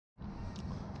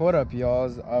What up, y'all?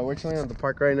 We're chilling at the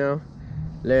park right now.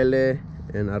 Lele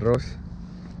and Arroz.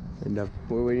 And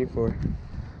we're waiting for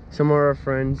some of our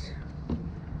friends.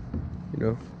 You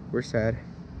know, we're sad.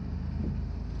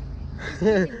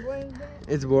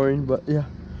 It's boring, but yeah.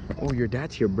 Oh, your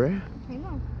dad's here, bruh. I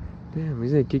know. Damn,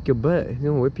 he's gonna kick your butt. He's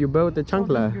gonna whip your butt with the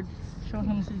chancla. Show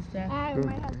him his dad.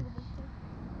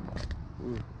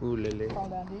 Ooh, Lele.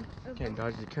 Can't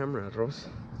dodge the camera, Arroz.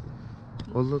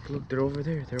 Oh, look, they're over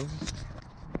there. They're over there.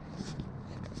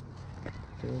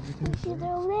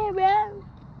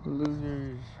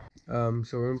 Losers.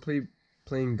 So we're gonna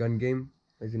playing gun game.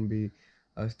 It's gonna be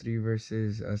us three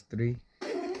versus us three.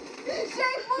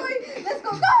 Let's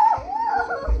go!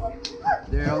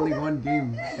 There's only one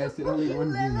game. That's the only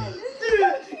one game.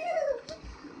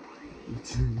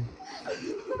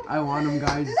 I want them,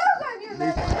 guys.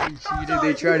 They fucking cheated.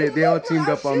 They tried it. They all teamed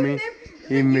up on me.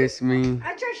 He missed me.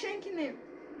 I tried shanking him.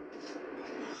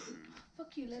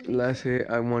 Fuck you, Lily. Last hit,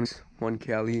 I won one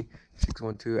Cali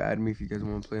 612. Add me if you guys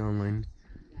want to play online.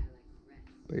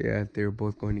 But yeah, they were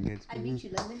both going against me. I beat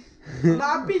you, Lily.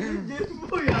 I beat you, dude.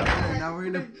 Now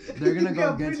they're gonna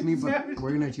go against me, but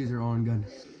we're gonna choose our own gun.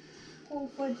 Oh,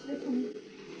 fudge, they come.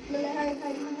 Lily, hi.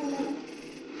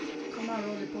 Come on,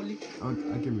 roll it, Polly. I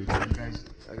can record, guys.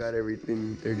 I got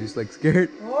everything. They're just like scared.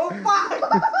 Oh, fuck!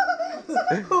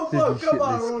 Oh, fuck, come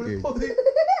on, roll it, Polly.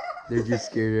 They're just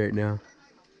scared right now.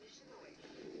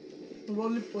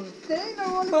 Roll it, Polly. There ain't no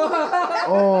rolling.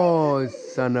 Oh,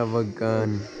 son of a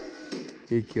gun.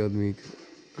 He killed me.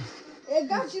 I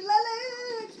got you,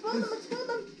 Lily. Explode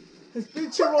them. His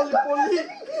picture, roll it, Polly.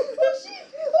 Oh, shit.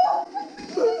 Oh,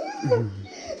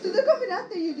 dude, they're coming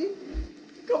after you, dude.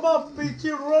 Come on,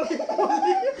 picture, roll it,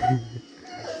 Polly.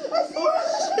 Oh,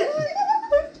 shit.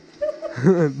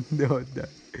 No, that.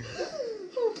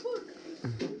 Oh, fuck.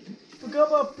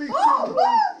 Come on, picture, Oh, roll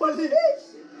it, Polly. bitch.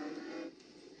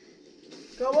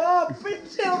 Come on,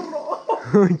 picture, roll.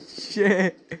 Oh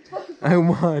shit! I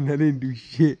won. I didn't do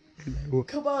shit.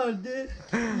 Come on, dude.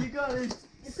 You got it.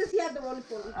 It's because he had the rolling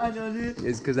pole. I know, dude.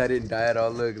 It's because I didn't die at all.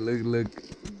 Look.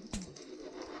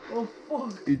 Oh,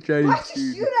 fuck. He tried Why'd to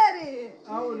you shoot. shoot at it?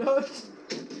 I don't know.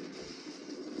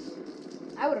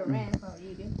 I would have ran if I were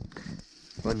you, dude.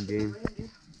 Fun game.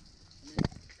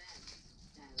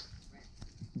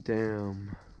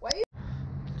 Damn. Why?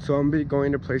 So I'm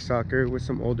going to play soccer with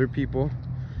some older people,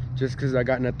 just because I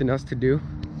got nothing else to do,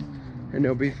 and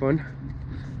it'll be fun.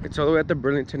 It's all the way at the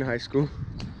Burlington High School,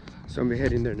 so I'm be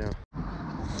heading there now.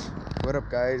 What up,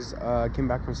 guys? Came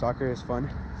back from soccer. It's fun.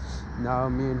 Now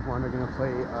me and Juan are gonna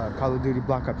play Call of Duty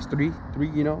Black Ops 3,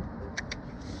 you know.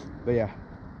 But yeah,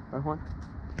 right, Juan?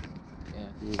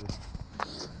 Yeah.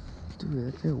 Dude,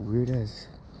 that's a weird ass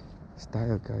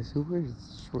style, guys. Who wears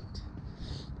shorts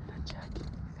and a jacket?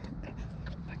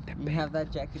 Like that. You have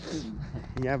that jacket too.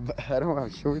 Yeah, but I don't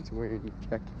have shorts wearing a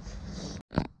jacket.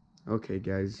 Okay,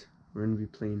 guys, we're gonna be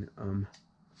playing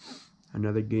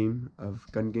another game of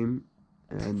gun game,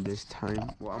 and this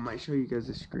time, well, I might show you guys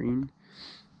the screen.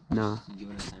 Nah,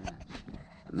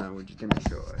 no, we're just gonna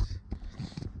show us.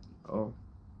 Oh,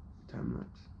 time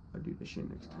lapse. I'll do the shit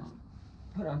next time.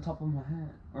 Put it on top of my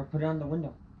hat. Or put it on the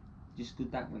window. Just scoot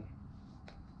that way.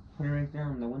 Put it right there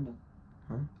on the window.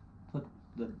 Huh? Put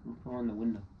on the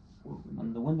window. What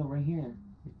On the window right here. right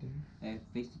there?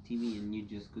 Face the TV and you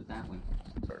just scoot that way.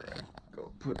 Alright,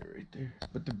 go put it right there.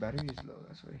 But the battery is low,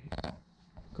 that's why I hate it.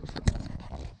 Go for it.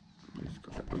 Just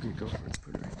go. Okay, go for it.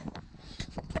 Put it right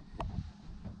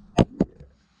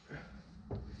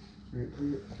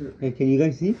there. Hey, can you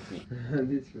guys see?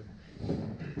 This way.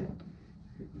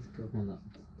 Let's go. Hold up.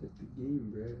 That's the game,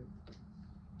 bro.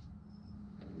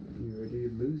 You ready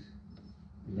to lose?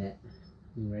 Bet.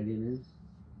 You ready to lose?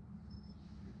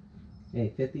 Hey,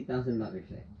 $50,000,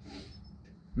 say.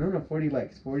 No, 40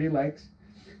 likes. 40 likes.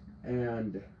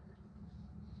 And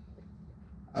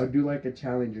I'll do like a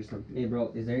challenge or something. Hey,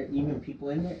 bro, is there even people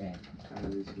in there? Eh.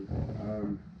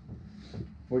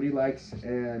 40 likes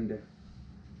and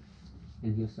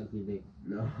And he'll suck your dick.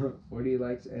 no, 40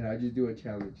 likes and I'll just do a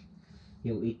challenge.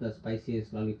 He'll eat the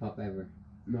spiciest lollipop ever.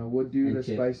 No, we'll do And the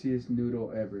chip. spiciest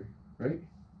noodle ever, right?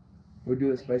 We'll do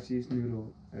the spiciest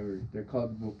noodle ever. They're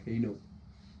called Volcano.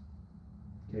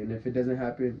 Okay, and if it doesn't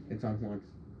happen, it's on Juan.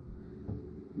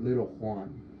 Little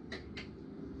Juan.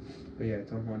 But yeah,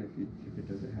 it's on Juan if it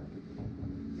doesn't happen.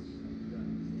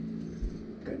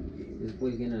 This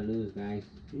boy's gonna lose, guys.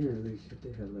 Yeah, like, shut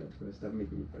the hell up, bro. Stop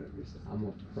making fun of yourself. I'm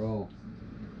a pro.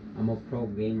 I'm a pro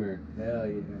gamer. Hell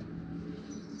yeah.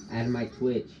 Add my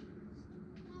Twitch.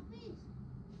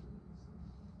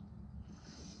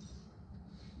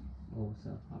 Oh, what's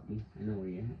up, Poppy? I know where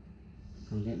you're at.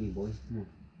 Come get me, boy. Come on.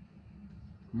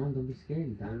 Come on, don't be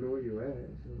scared. I don't know where you're at.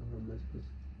 So how am I supposed to?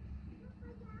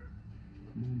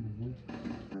 Come on, my boy.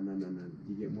 No.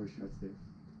 You get more shots there.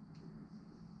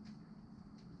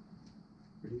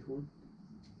 Ready, Juan?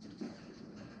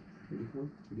 Ready, Juan?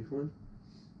 Ready, Juan?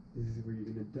 This is where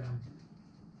you're gonna die.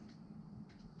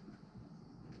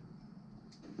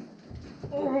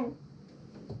 Oh.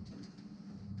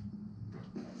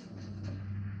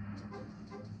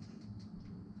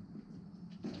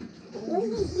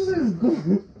 Let's go.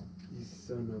 You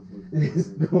son of a Let's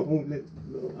gun. go. Let's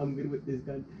go. I'm good with this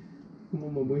gun. Come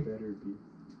on, my boy. Better be.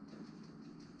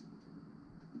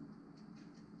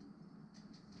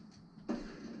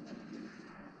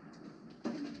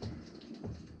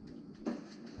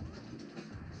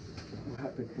 What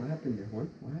happened? What happened there, Juan?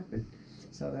 What happened?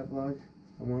 Saw that vlog?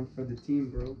 I won for the team,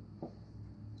 bro.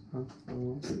 Huh? I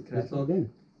won. Can I Let's go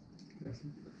again. see?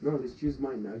 No, let's choose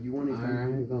mine now. You want it?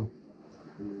 Alright, go.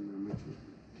 And then I'm gonna choose.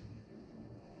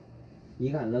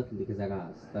 You got lucky because I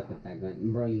got stuck with that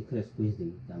gun. Bro, you could have squeezed it,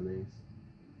 you dumbass.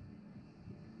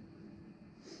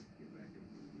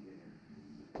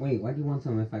 Wait, why do you want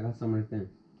some if I got some right there?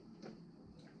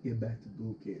 Get back to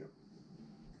boot camp.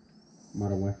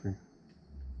 Modern Warfare.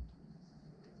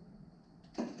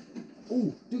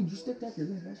 Oh, dude, you stepped out your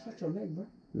leg. I shot your leg, bro.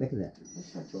 Look at that. I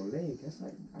shot your leg. That's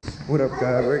like. What up,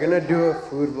 guys? We're gonna do a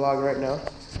food vlog right now.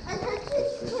 I touched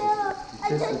his tail. I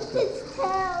touched his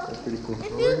tail. That's pretty cool. It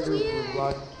feels weird.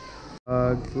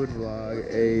 Food vlog,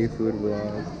 a food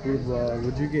vlog, food vlog.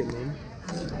 What'd you get, man?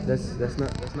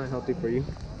 That's not healthy for you.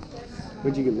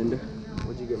 What'd you get, Linda?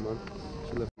 What'd you get, Mom?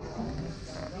 She left.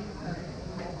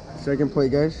 Second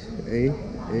plate, guys. A.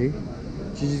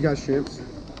 She just got shrimps.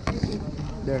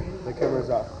 There, the camera's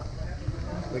off.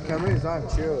 The camera is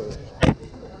off. Chill.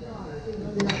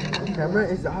 The camera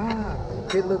is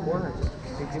off. Hey, look, watch.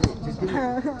 Hey, just give me.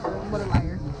 What a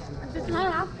liar. It's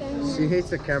not happening. She hates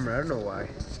the camera. I don't know why.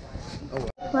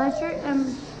 Pleasure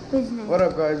and business. What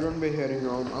up, guys? We're gonna be heading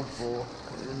home. I'm full.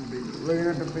 We're gonna be looking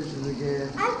at the fishes again.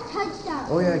 I've touched that.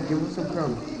 Oh yeah, give us some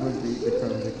crumbs. Let's eat the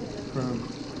crumbs. The crumbs.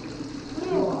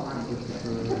 Get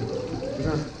the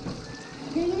crumbs. Come on.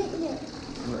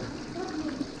 What?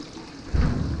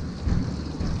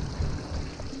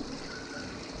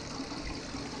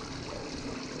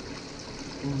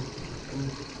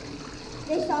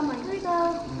 They saw mine. Here we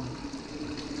go.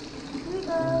 Here we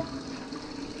go.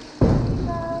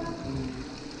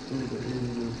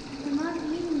 I'm not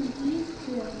eating these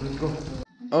two. Let's go.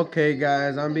 Okay,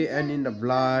 guys, I'm be ending the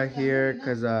vlog here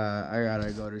because I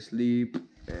gotta go to sleep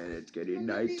and it's getting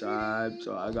nighttime,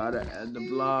 so I gotta end the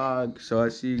vlog. So I'll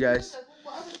see you guys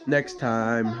next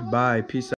time. Bye. Peace out.